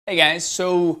Hey guys,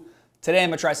 so today I'm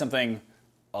gonna try something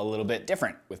a little bit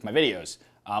different with my videos.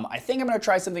 I think I'm gonna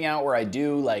try something out where I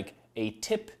do like a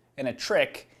tip and a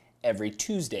trick every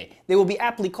Tuesday. They will be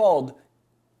aptly called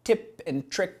Tip and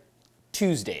Trick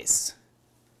Tuesdays.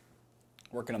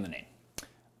 Working on the name.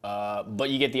 But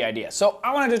you get the idea. So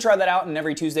I wanted to try that out and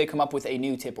every Tuesday come up with a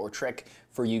new tip or trick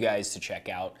for you guys to check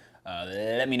out.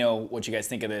 Let me know what you guys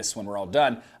think of this when we're all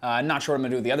done. Not sure what I'm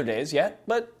gonna do the other days yet,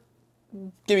 but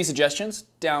give me suggestions,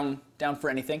 down for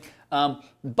anything.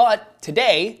 But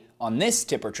today, on this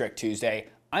Tip or Trick Tuesday,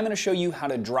 I'm gonna show you how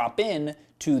to drop in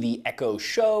to the Echo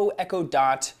Show, Echo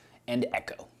Dot, and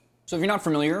Echo. So if you're not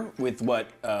familiar with what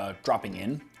dropping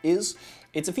in is,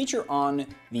 it's a feature on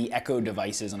the Echo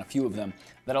devices, on a few of them,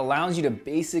 that allows you to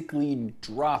basically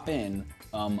drop in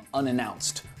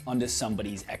unannounced onto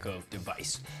somebody's Echo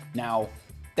device. Now,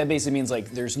 that basically means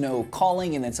like there's no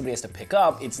calling and then somebody has to pick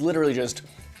up. It's literally just,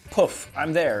 poof,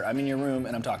 I'm there, I'm in your room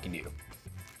and I'm talking to you.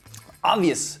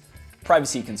 Obvious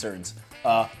privacy concerns,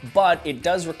 but it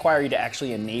does require you to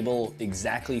actually enable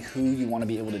exactly who you want to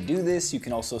be able to do this. You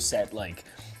can also set like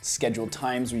scheduled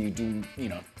times where you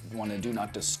want to do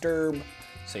not disturb,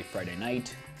 say Friday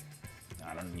night.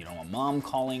 You don't want mom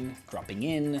calling, dropping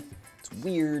in, it's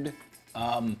weird,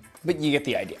 but you get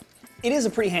the idea. It is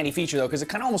a pretty handy feature though, because it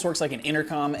kind of almost works like an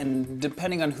intercom, and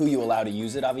depending on who you allow to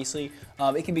use it, obviously,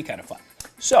 it can be kind of fun.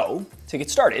 So, to get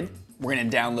started, we're gonna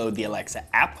download the Alexa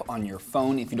app on your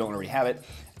phone if you don't already have it,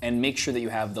 and make sure that you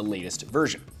have the latest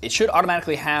version. It should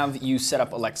automatically have you set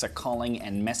up Alexa calling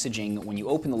and messaging when you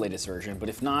open the latest version, but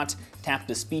if not, tap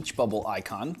the speech bubble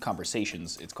icon,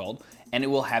 Conversations it's called, and it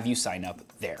will have you sign up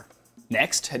there.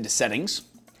 Next, head to Settings,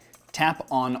 tap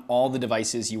on all the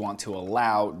devices you want to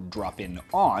allow drop-in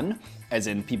on, as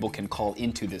in people can call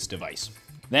into this device.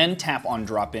 Then tap on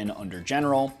drop-in under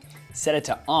General, set it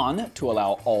to on to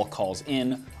allow all calls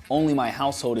in, only my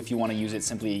household if you want to use it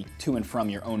simply to and from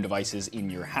your own devices in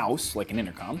your house, like an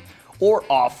intercom, or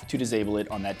off to disable it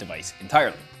on that device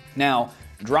entirely. Now,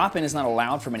 drop-in is not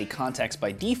allowed from any contacts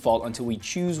by default until we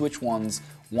choose which ones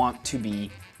want to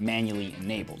be manually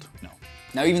enabled. No.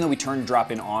 Now, even though we turned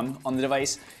drop-in on the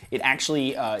device, it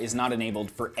actually is not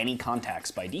enabled for any contacts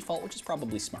by default, which is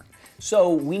probably smart.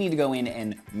 So we need to go in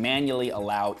and manually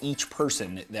allow each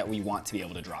person that we want to be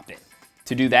able to drop in.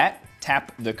 To do that,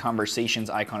 tap the Conversations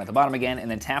icon at the bottom again, and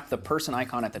then tap the person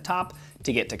icon at the top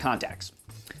to get to contacts.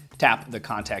 Tap the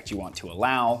contact you want to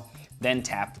allow, then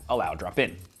tap Allow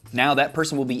Drop-In. Now that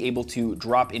person will be able to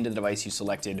drop into the device you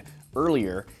selected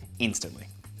earlier instantly.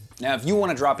 Now, if you want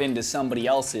to drop into somebody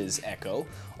else's Echo,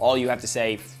 all you have to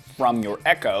say from your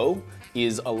Echo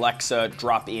is Alexa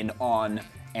drop in on,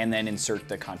 and then insert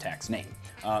the contact's name.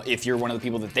 If you're one of the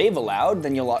people that they've allowed,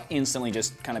 then you'll instantly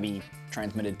just kind of be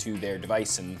transmitted to their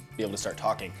device and be able to start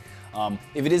talking.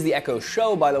 If it is the Echo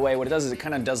Show, by the way, what it does is it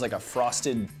kind of does like a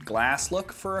frosted glass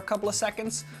look for a couple of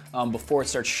seconds before it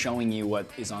starts showing you what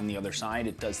is on the other side.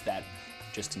 It does that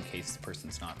just in case the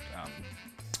person's not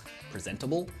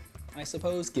presentable, I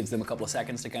suppose. Gives them a couple of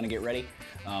seconds to kind of get ready.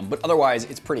 But otherwise,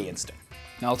 it's pretty instant.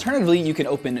 Now, alternatively, you can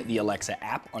open the Alexa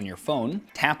app on your phone,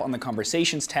 tap on the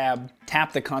Conversations tab,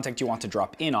 tap the contact you want to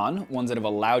drop in on. Ones that have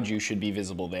allowed you should be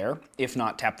visible there. If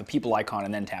not, tap the people icon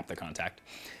and then tap the contact.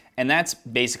 And that's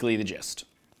basically the gist.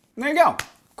 And there you go.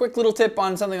 Quick little tip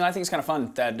on something that I think is kind of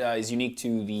fun that is unique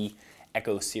to the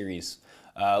Echo series.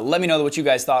 Let me know what you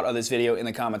guys thought of this video in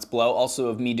the comments below. Also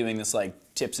of me doing this like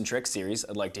tips and tricks series,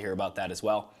 I'd like to hear about that as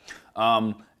well.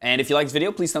 And if you like this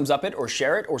video, please thumbs up it or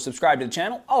share it or subscribe to the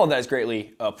channel. All of that is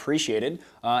greatly appreciated.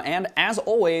 And as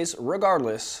always,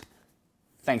 regardless,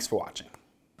 thanks for watching.